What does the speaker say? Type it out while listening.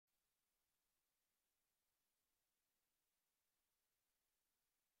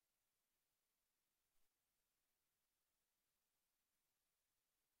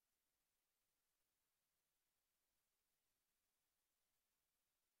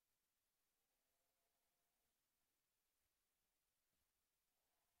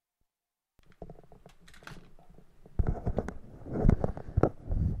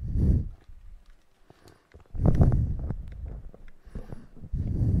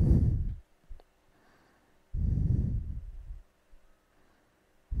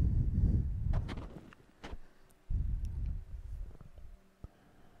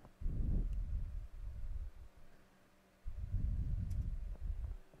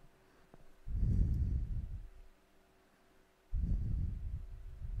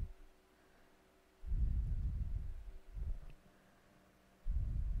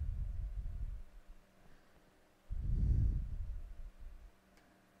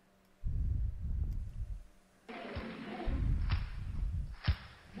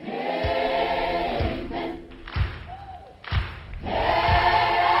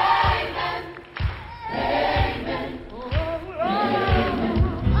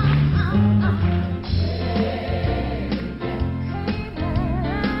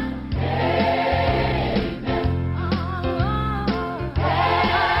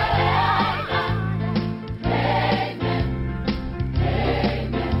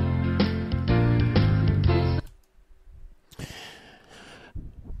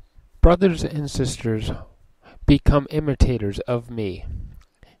Brothers and sisters, become imitators of me,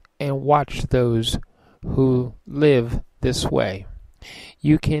 and watch those who live this way.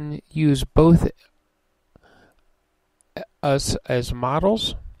 You can use both us as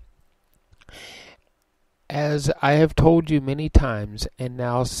models, as I have told you many times, and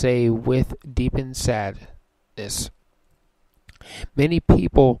now say with deepened sadness. Many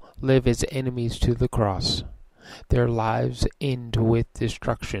people live as enemies to the cross. Their lives end with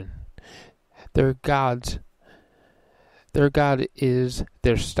destruction. Their God is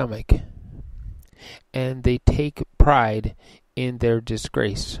their stomach, and they take pride in their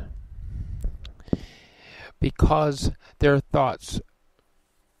disgrace. Because their thoughts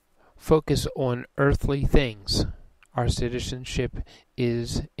focus on earthly things, our citizenship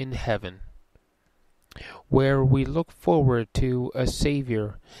is in heaven, where we look forward to a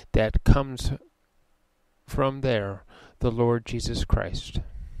Savior that comes from there, the Lord Jesus Christ.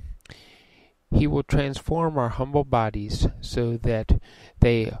 He will transform our humble bodies so that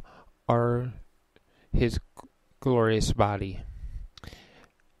they are His glorious body,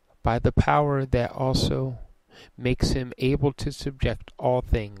 by the power that also makes Him able to subject all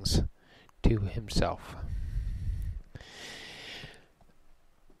things to Himself.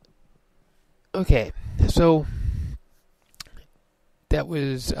 Okay, so that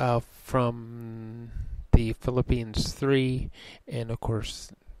was from the Philippians 3, and of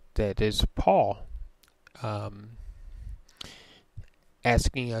course that is Paul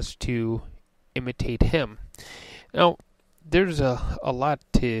asking us to imitate him. Now, there's a lot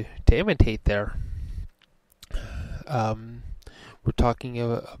to imitate there. We're talking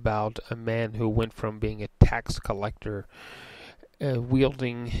about a man who went from being a tax collector,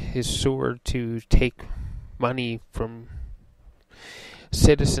 wielding his sword to take money from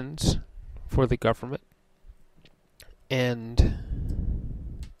citizens for the government, and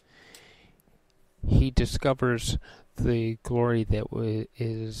he discovers the glory that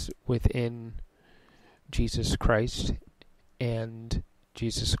is within Jesus Christ and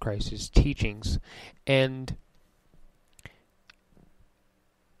Jesus Christ's teachings, and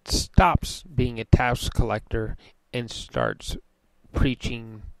stops being a tax collector and starts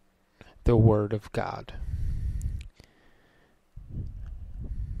preaching the Word of God.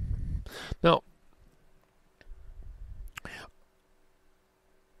 Now,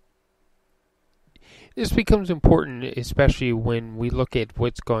 this becomes important, especially when we look at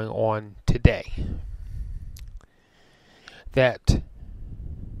what's going on today. That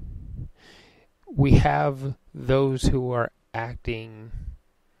we have those who are acting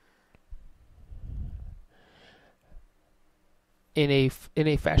in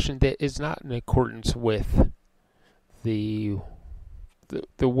a fashion that is not in accordance with the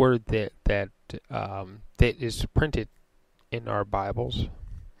word that is printed in our Bibles.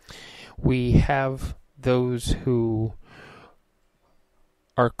 We have those who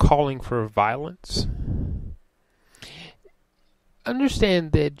are calling for violence.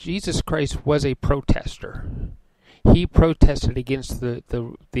 Understand that Jesus Christ was a protester. He protested against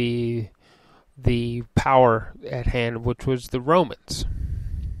the power at hand, which was the Romans.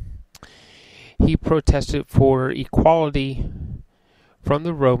 He protested for equality from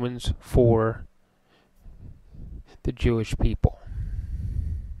the Romans for the Jewish people.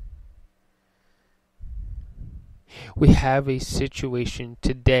 We have a situation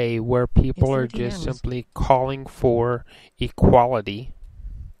today where people are just simply calling for equality.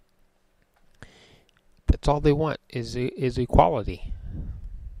 That's all they want is equality.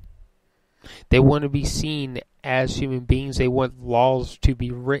 They want to be seen as human beings. They want laws to be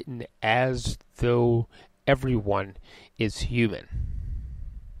written as though everyone is human.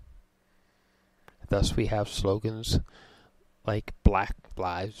 Thus we have slogans like Black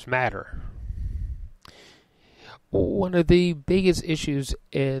Lives Matter. One of the biggest issues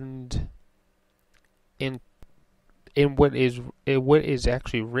in what is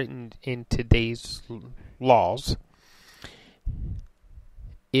actually written in today's laws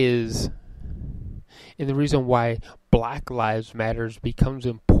is, and the reason why Black Lives Matter becomes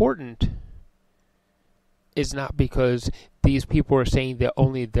important is not because these people are saying that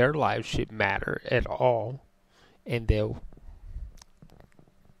only their lives should matter at all, and that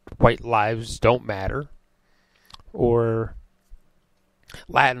white lives don't matter, or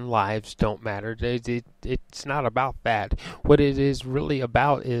Latin lives don't matter. It's not about that. What it is really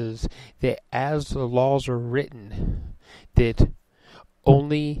about is that as the laws are written, that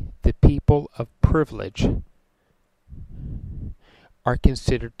only the people of privilege are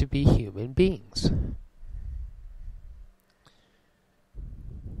considered to be human beings.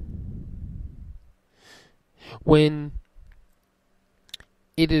 When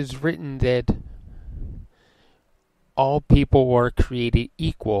it is written that all people are created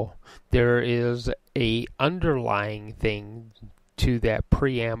equal. There is a underlying thing to that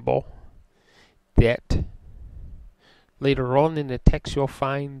preamble that later on in the text you'll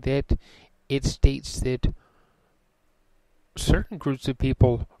find that it states that certain groups of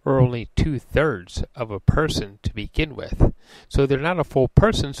people are only 2/3 of a person to begin with. So they're not a full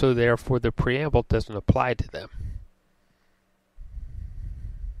person, so therefore the preamble doesn't apply to them.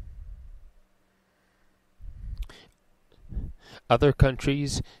 Other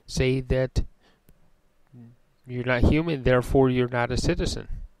countries say that you're not human, therefore you're not a citizen.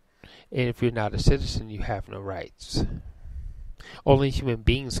 And if you're not a citizen, you have no rights. Only human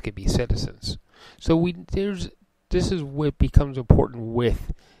beings can be citizens. So this is what becomes important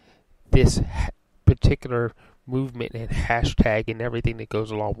with this particular movement and hashtag and everything that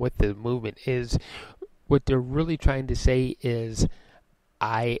goes along with the movement is what they're really trying to say is,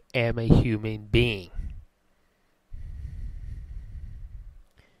 I am a human being.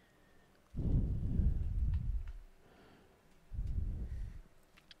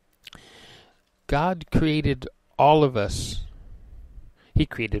 God created all of us. He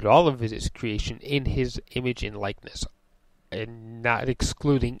created all of his creation in his image and likeness, and not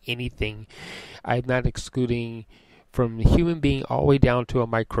excluding anything. I'm not excluding from the human being all the way down to a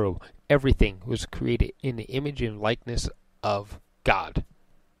microbe. Everything was created in the image and likeness of God.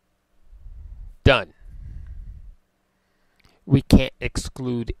 Done. We can't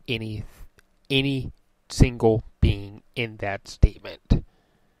exclude any single being in that statement.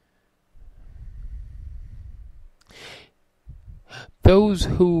 Those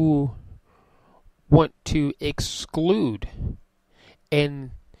who want to exclude,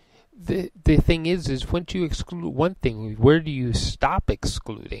 and the thing is once you exclude one thing, where do you stop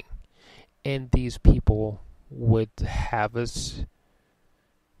excluding? And these people would have us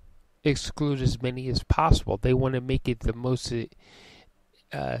exclude as many as possible. They want to make it the most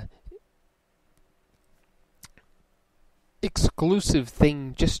exclusive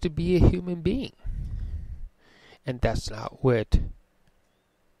thing just to be a human being. And that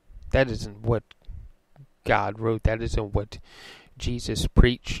isn't what God wrote. That isn't what Jesus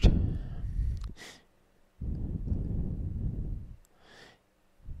preached.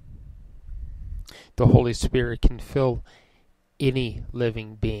 The Holy Spirit can fill any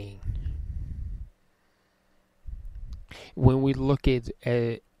living being. When we look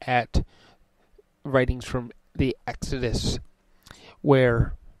at writings from the Exodus,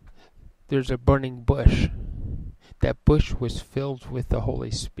 where there's a burning bush, that bush was filled with the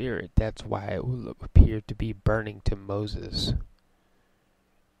Holy Spirit. That's why it appeared to be burning to Moses.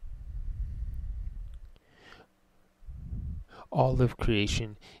 All of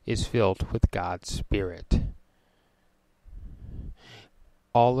creation is filled with God's Spirit.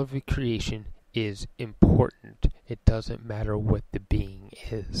 All of the creation is important. It doesn't matter what the being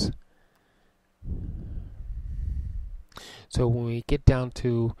is. So when we get down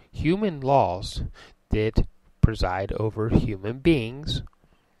to human laws that preside over human beings,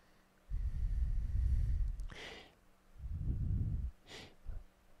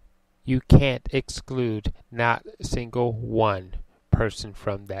 you can't exclude not a single one person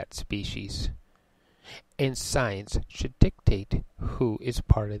from that species. And science should dictate who is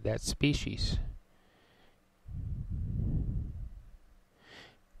part of that species.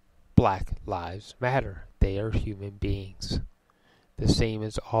 Black lives matter. They are human beings, the same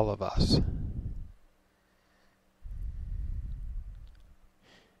as all of us.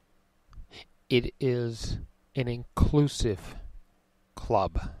 It is an inclusive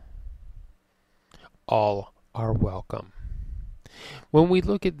club. All are welcome. When we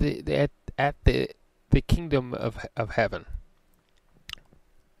look at the kingdom of heaven,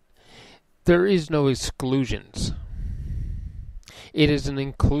 there is no exclusions. It is an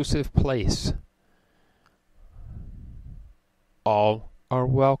inclusive place. All are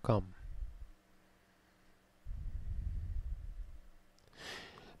welcome.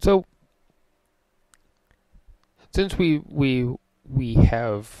 So, since we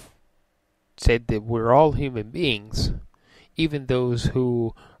have said that we're all human beings, even those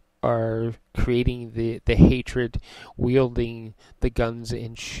who are creating the hatred, wielding the guns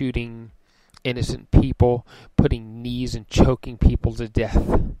and shooting innocent people, putting knees and choking people to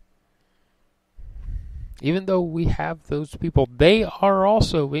death, even though we have those people, they are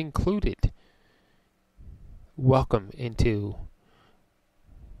also included. Welcome into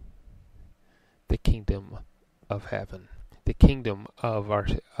the kingdom of heaven, the kingdom of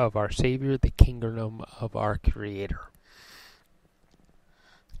our Savior, the kingdom of our Creator.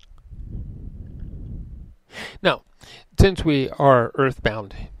 Now, since we are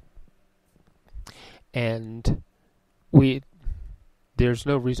earthbound and there's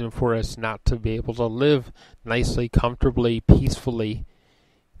no reason for us not to be able to live nicely, comfortably, peacefully.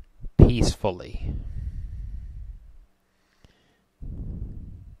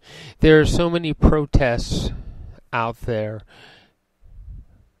 There are so many protests out there,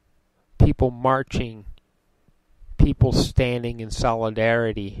 people marching, people standing in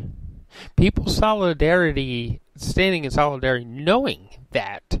solidarity. Standing in solidarity, knowing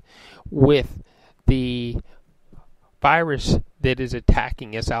that with the virus that is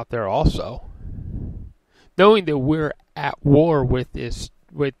attacking us out there also, knowing that we're at war with this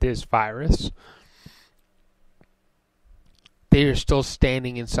virus, they are still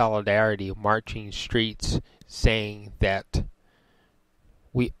standing in solidarity, marching streets, saying that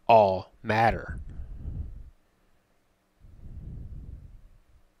we all matter.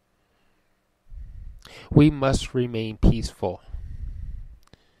 We must remain peaceful.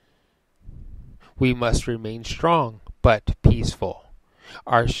 We must remain strong, but peaceful.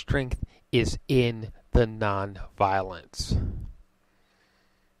 Our strength is in the non-violence.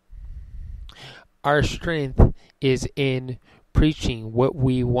 Our strength is in preaching what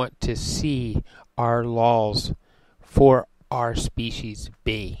we want to see our laws for our species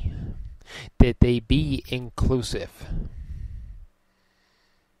be. That they be inclusive.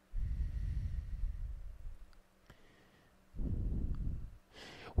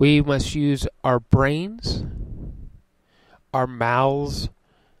 We must use our brains, our mouths,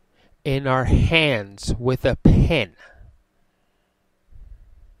 and our hands with a pen.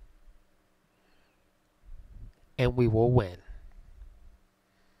 And we will win.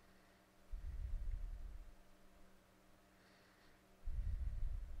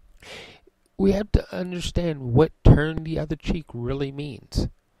 We have to understand what turn the other cheek really means.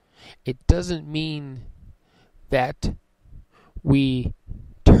 It doesn't mean that we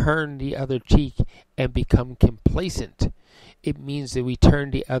turn the other cheek and become complacent. It means that we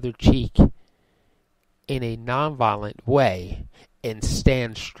turn the other cheek in a nonviolent way and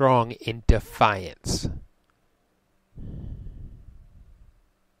stand strong in defiance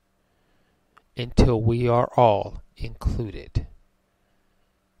until we are all included.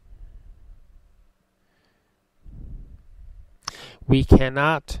 We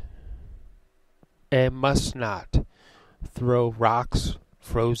cannot and must not throw rocks,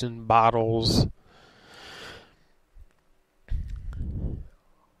 frozen bottles,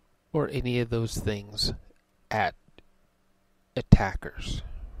 or any of those things at attackers.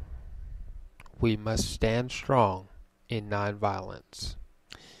 We must stand strong in nonviolence.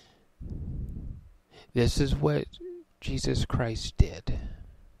 This is what Jesus Christ did.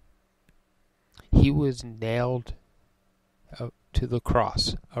 He was nailed to the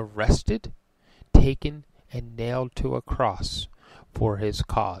cross, arrested, taken, and nailed to a cross for his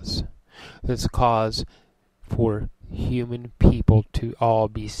cause. His cause for human people to all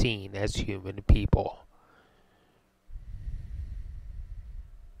be seen as human people.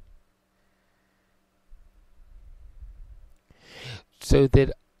 So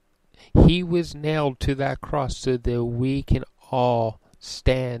that he was nailed to that cross so that we can all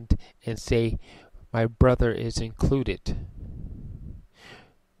stand and say, my brother is included.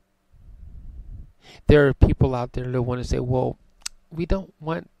 There are people out there that want to say, well, we don't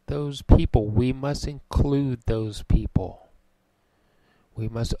want those people. We must include those people. We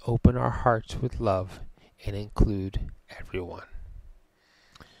must open our hearts with love and include everyone.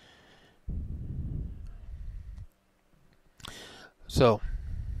 So,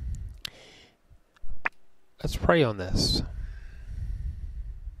 let's pray on this.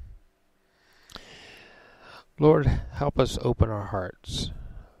 Lord, help us open our hearts.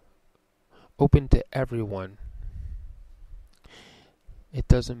 Open to everyone. It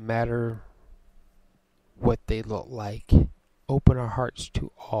doesn't matter what they look like. Open our hearts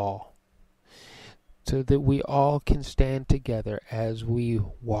to all, so that we all can stand together as we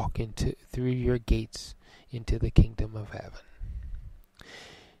walk through your gates into the kingdom of heaven.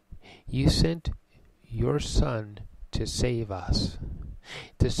 You sent your Son to save us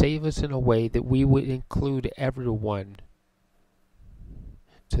in a way that we would include everyone,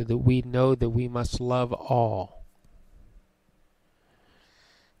 so that we know that we must love all.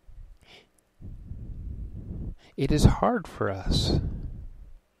 It is hard for us.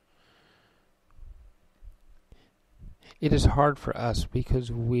 It is hard for us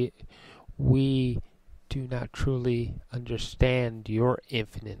because we do not truly understand your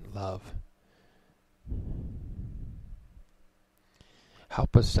infinite love.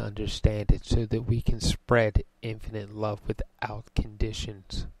 Help us to understand it so that we can spread infinite love without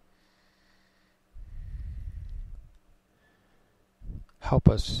conditions. help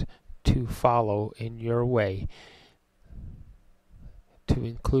us to follow in your way, to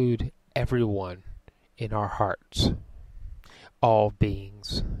include everyone in our hearts, all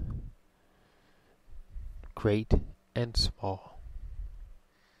beings, great and small.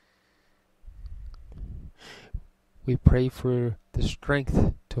 We pray for the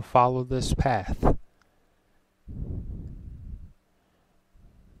strength to follow this path,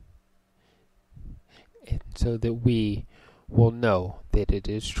 and so that we will know that it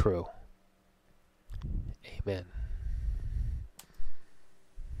is true. Amen.